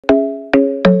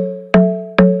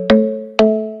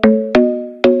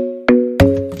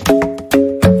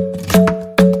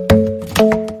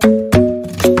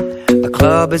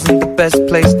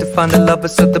find a lover,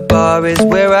 so the bar is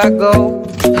where I go.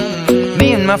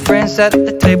 Me and my friends sat at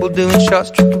the table doing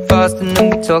shots, tripping fast, and then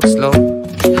we talk slow.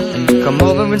 And you come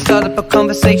over and start up a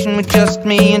conversation with just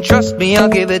me, and trust me, I'll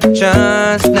give it a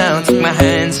chance. Now take my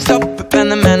hand, stop it,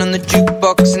 and the man on the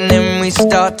jukebox, and then we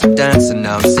start to dance. And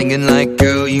now I'm singing like,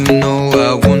 girl, you know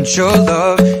I want your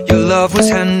love. Your love was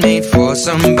handmade for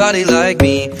somebody like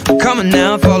me. Come on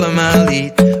now, follow my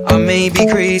lead. I may be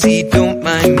crazy, don't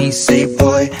mind me. Say,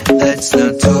 boy, let's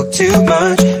not talk too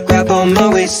much. Grab on my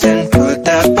waist and put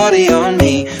that body on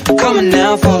me. Come on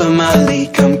now, follow my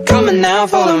lead. Come on now,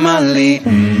 follow my lead.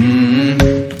 I'm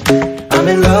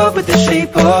in love with the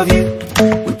shape of you.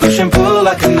 We push and pull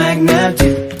like a magnet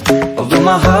do. Although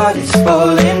my heart is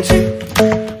falling too.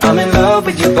 I'm in love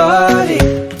with your body.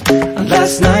 And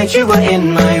last night you were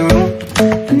in my room,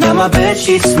 and now my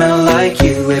bedsheets smell like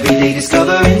you. Every day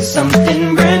discovering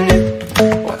something brand new.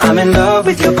 Well, I'm in love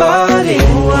with your body.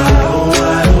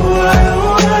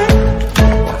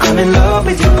 I'm in love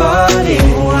with your body.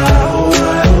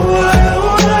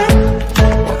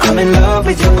 I'm in love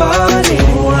with your body.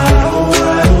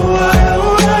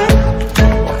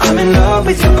 I'm in love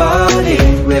with your body.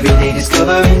 Every day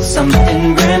discovering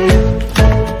something brand new.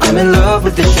 I'm in love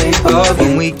with the shape of you.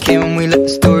 When we came, we let the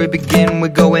story begin. We're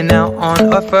going out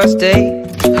on our first date.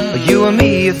 You and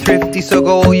me are thrifty, so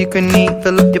go all you can eat.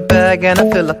 Fill up your bag and I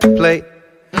fill up the plate.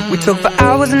 We talk for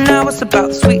hours and hours about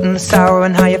the sweet and the sour,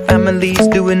 and how your family's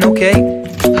doing okay.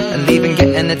 And leaving,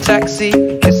 getting a taxi,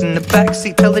 kissing the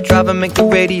backseat, tell the driver make the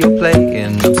radio play.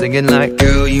 And I'm singing like,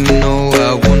 girl, you know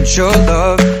I want your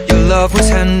love. Your love was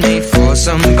handmade for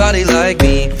somebody like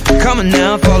me. Come on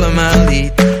now, follow my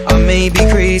lead. I may be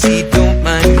crazy, don't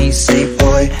mind me. Say,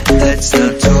 boy, let's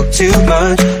not talk too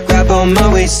much. Grab on my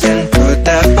waist and put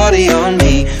that body on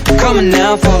me. Come on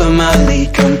now, follow my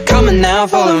lead. Come on now,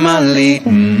 follow my lead.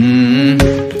 I'm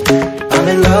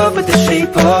in love with the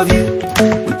shape of you.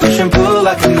 We push and pull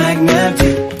like a magnet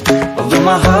do. Although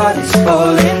my heart is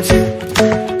falling too.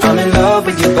 I'm in love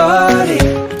with your body.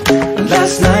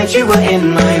 Last night you were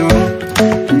in my room,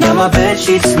 and now my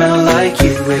bedsheets smell like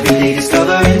you. Every day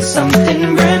discovering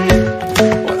something brand new.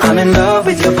 Well, I'm in love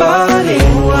with your body.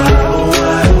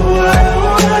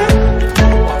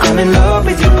 I'm in love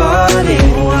with your body.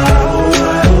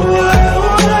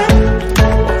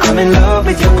 I'm in love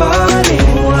with your body.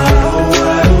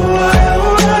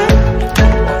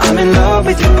 I'm in love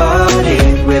with your body.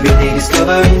 Every day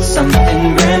discovering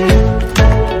something brand new.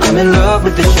 I'm in love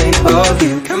with the shape of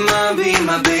you. Come on, be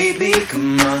my baby,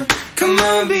 come on. Come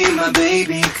on, be my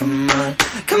baby, come on.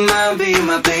 Come on, be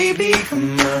my baby,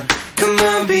 come on. Come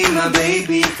on, be my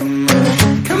baby, come on.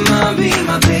 Come on, be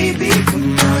my baby,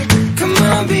 come on. Come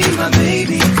on, be my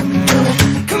baby, come on.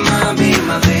 Come on, be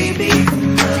my baby,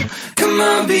 come on. Come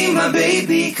on, be my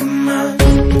baby, come on.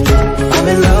 I'm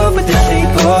in love with the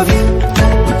shape of you.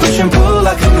 We push and pull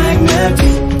like a magnet do.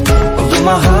 Although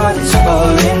my heart is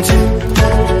falling too.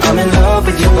 I'm in love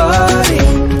with your body.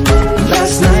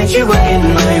 Last night you were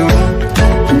in my room,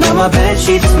 and now my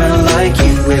bedsheets smell like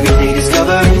you. Every day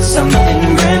discovering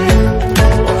something brand new.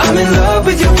 I'm in love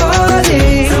with your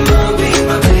body. Come on, be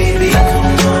my baby.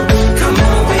 Come on, come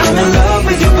on, be I'm in love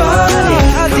with your body.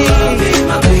 Come on, be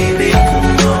my baby.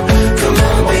 Come on, come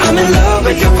on, be I'm in love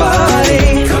with your body.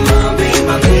 Come on, be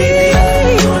my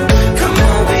baby. Come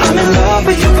on, be I'm in love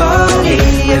with your body.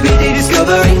 Every day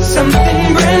discovering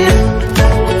something brand new.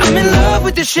 I'm in love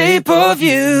with the shape of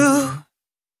you.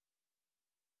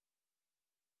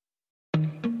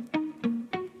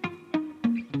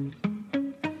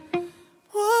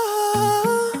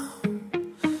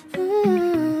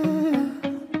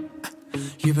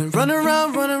 You've been running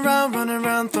around,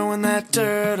 throwing that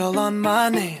dirt all on my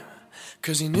name.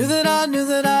 'Cause you knew that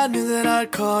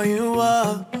I'd call you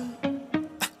up.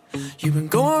 You've been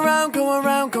going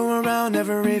around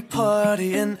every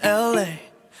party in LA.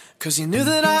 'Cause you knew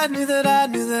that I'd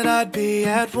be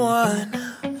at one.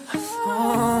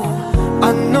 Oh,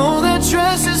 I know that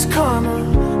dress is karma,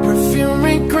 perfume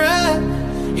regret.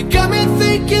 You got me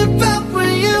thinking about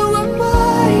when you were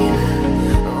mine.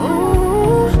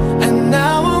 Oh, and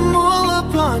now I'm all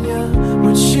up on you.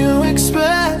 What you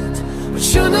expect? But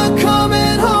you're not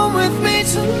coming home with me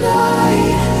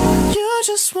tonight. You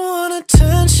just want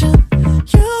attention.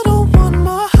 You don't want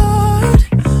my heart.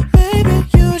 Maybe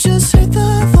you just hate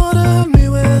the thought of me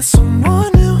with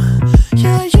someone new.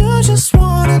 Yeah, you just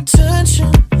want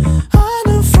attention. I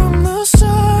knew from the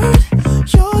start.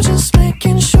 You're just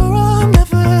making sure I'm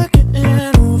never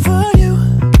getting over you.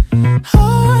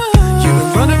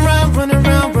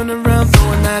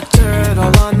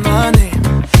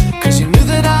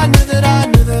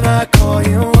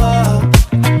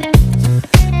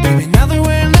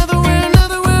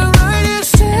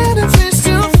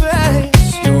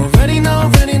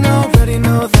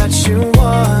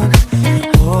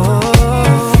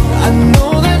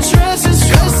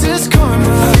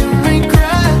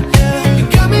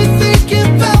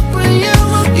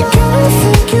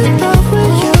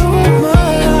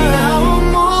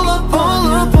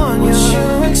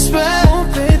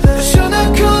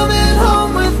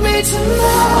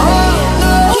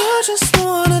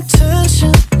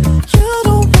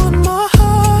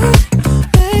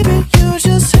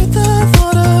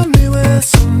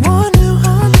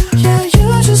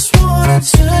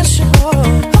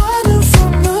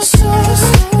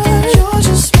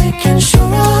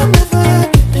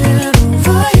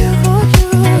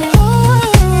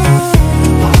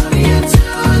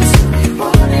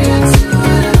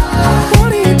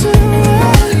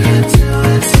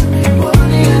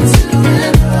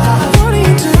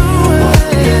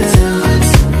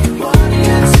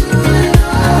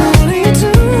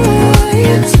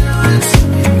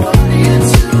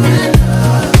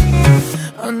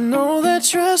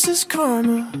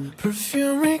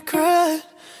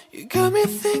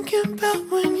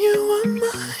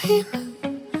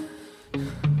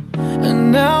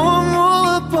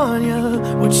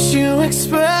 what you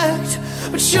expect,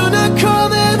 but you're not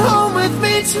coming home with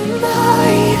me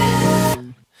tonight.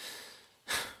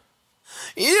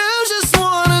 You just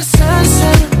want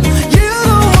attention, you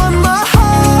don't want my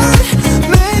heart.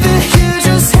 Maybe you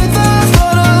just hate the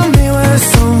thought of me with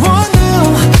someone new.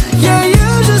 Yeah, you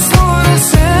just want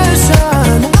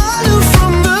attention. I knew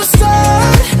from the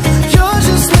start, you're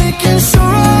just making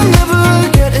sure I'm never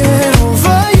getting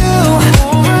over you.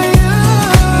 Over you.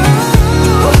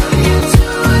 What are you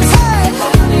doing? Hey.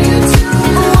 What are you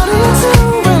doing? What are you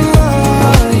doing, love?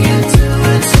 What are you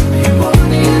doing to me? What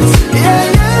are you doing? Yeah,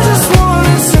 you just want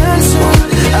attention.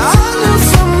 I knew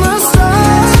from the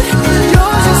start,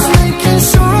 you're just making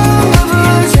sure I'm never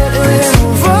getting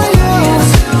over you.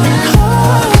 Oh.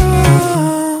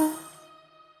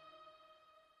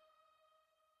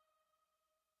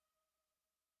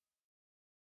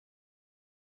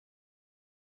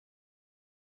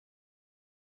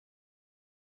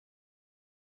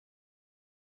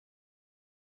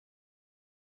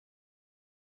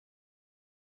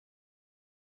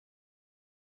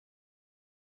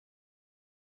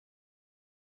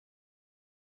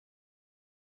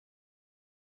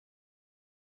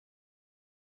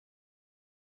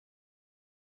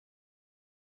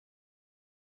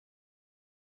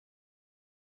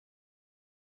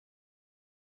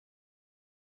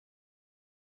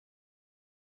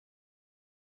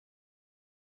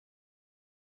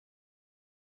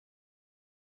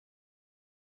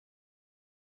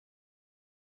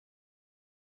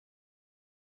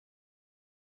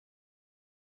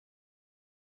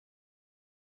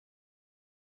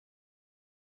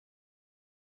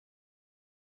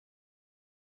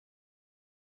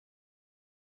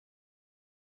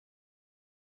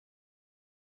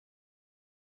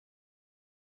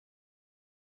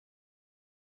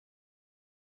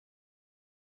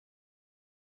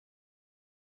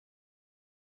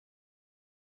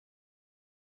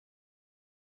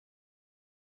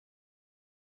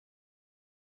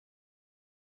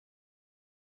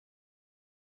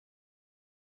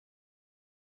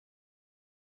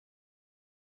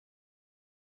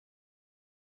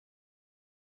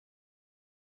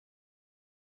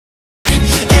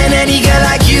 And any girl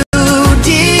like you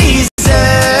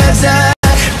deserves a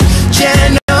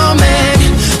gentleman.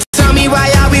 Tell me,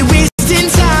 why are we wasting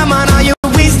time on all your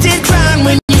wasted crown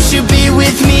when you should be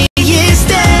with me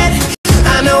instead?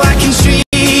 I know I can treat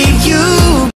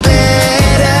you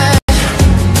better,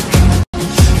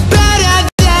 better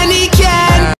than he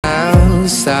can. I'll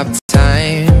stop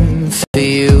time for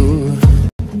you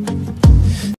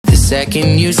the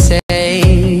second you say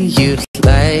you'd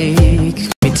like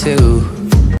me to.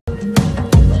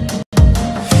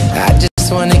 I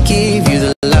just wanna give you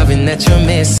the loving that you're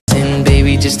missing,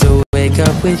 baby. Just to wake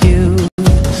up with you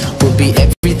will be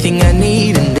everything I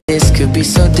need, and this could be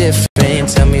so different.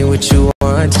 Tell me what you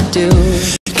want to do,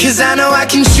 'cause I know I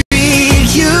can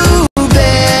treat you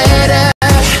better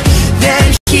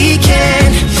than he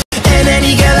can. And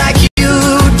any girl like you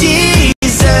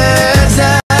deserves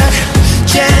a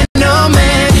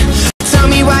gentleman. Tell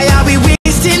me, why are we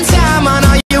wasting time on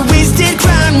all your wasted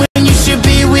crown when you should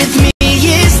be with me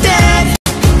instead?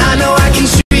 I know I can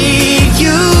treat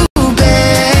you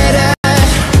better,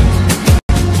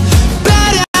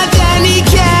 better than he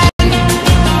can,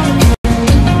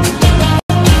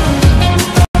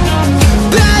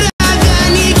 better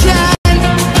than he can.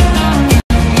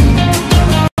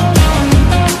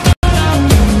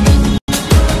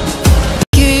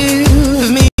 Give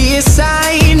me a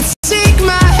sign, take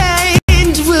my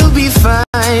hand, we'll be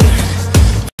fine.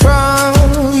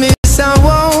 Promise I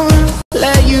won't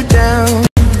let you down.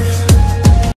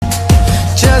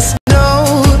 Just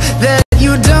know that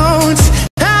you don't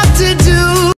have to do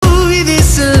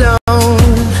this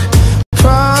alone.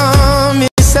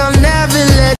 Promise I'll never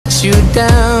let you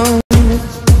down,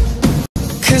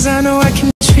 'cause I know I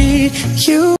can treat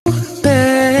you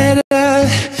better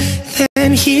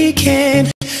than he can.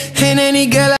 And any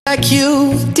girl like you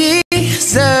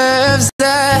deserves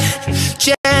a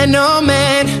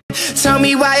gentleman. Tell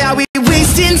me, why are we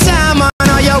wasting time on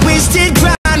all your wasted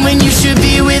grind when you should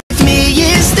be with me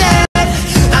instead?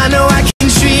 I know I can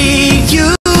treat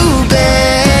you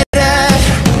better,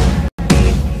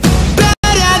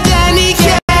 better than he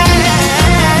can.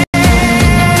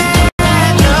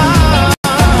 No,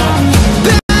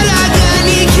 better than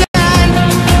he can,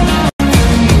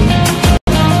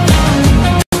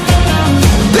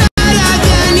 better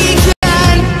than he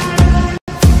can.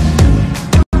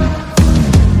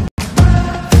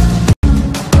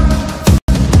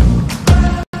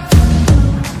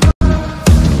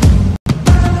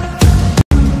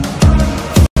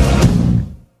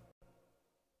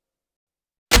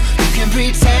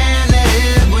 pretend